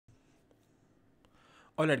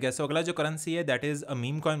Alright guys, सो अगला जो currency है that is a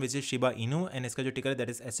meme coin which is Shiba Inu and इसका जो टिकर है दैट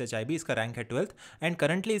इज SHIB, इसका रैंक है 12th एंड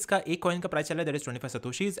करंटली इसका एक कॉइन का प्राइस चल रहा है that is 25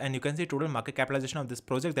 satoshis and you can see total market capitalisation of this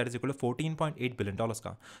project that is equal to $14.8 billion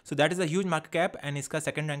का. So that is a huge market cap and इसका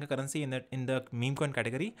second rank का currency in the meme coin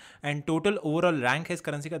category and total overall rank है इस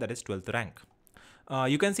currency का that is 12th rank.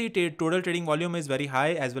 You can see total trading volume is very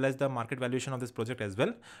high as well as the market valuation of this project as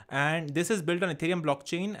well, and this is built on Ethereum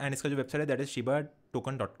blockchain and इसका जो website है that is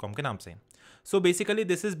shibatoken.com के नाम से. So basically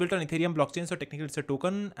this is built on Ethereum blockchain, so technically it's a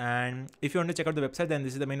token, and if you want to check out the website then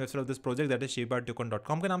this is the main website of this project that is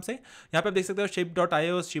shibatoken.com के नाम से. यहाँ पे आप देख सकते हो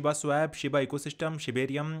shib.io, Shiba Swap, Shiba Ecosystem,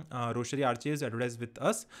 Shibarium, Rosary Archives, Advertise with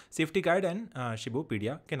Us, Safety Guide and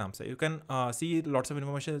Shibopedia के नाम से. You can see lots of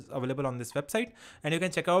information is available on this website and you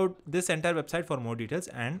can check out this entire website for more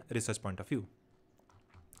details and research point of view.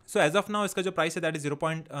 So as of now इसका जो price है that is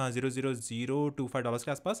 $0.00025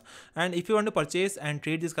 के आसपास. And if you want to purchase and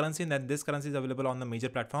trade this currency then this currency is available on the major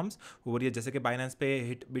platforms over here, जैसे कि Binance पे,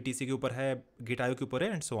 hit BTC के ऊपर है, गिट.io के ऊपर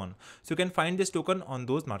है and so on. So you can find this token on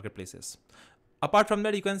those market places. Apart from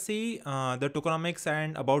that, you can see the tokenomics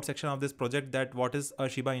and about section of this project, that what is a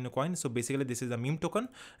Shiba Inu coin. So basically this is a meme token,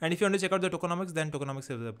 and if you want to check out the tokenomics then tokenomics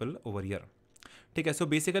is available over here. Okay, so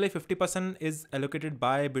basically 50% is allocated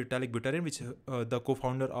by Vitalik Buterin, which the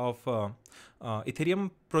co-founder of Ethereum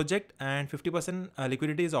project, and 50%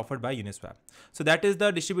 liquidity is offered by Uniswap. So that is the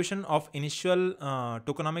distribution of initial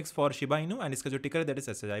tokenomics for Shiba Inu, and इसका जो ticker है that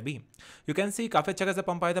is SHIB. You can see काफी अच्छा खासा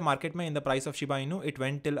pump आया था market में in the price of Shiba Inu. It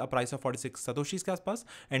went till a price of 46 satoshis के आसपास,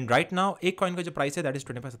 एंड राइट नाउ एक कॉइन का जो प्राइस है दैट इज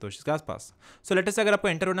 25 सतोशीज के आसपास. सो लेट अस से अगर आपको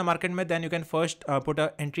एंटर होना मार्केट में then you can first put a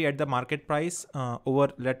entry at the market price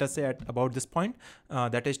over let us से at about this point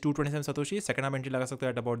that is 227 Satoshi. Second आप एंट्री लगा सकते हो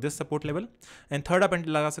at about this support level and third आप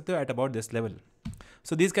entry लगा सकते हो at about this level.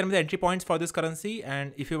 So these can be the entry points for this currency,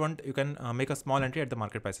 and if you want you can make a small entry at the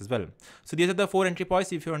market price as well. So these are the 4 entry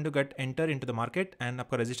points if you want to get enter into the market, and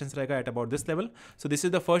आपका resistance रहेगा at about this level. So this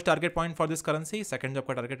is the first target point for this currency. Second जो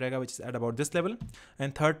आपका target रहेगा which is at about this level,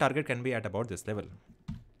 and third target can be at about this level.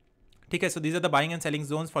 ठीक है, so these are the buying and selling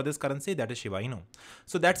zones for this currency that is Shiba Inu.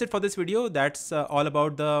 So that's it for this video. That's all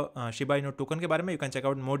about the Shiba Inu token के बारे में. You can check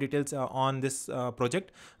out more details on this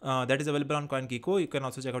project that is available on CoinGecko. You can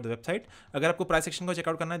also check out the website. अगर आपको price section को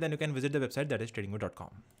check out करना है then you can visit the website that is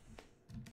tradingview.com.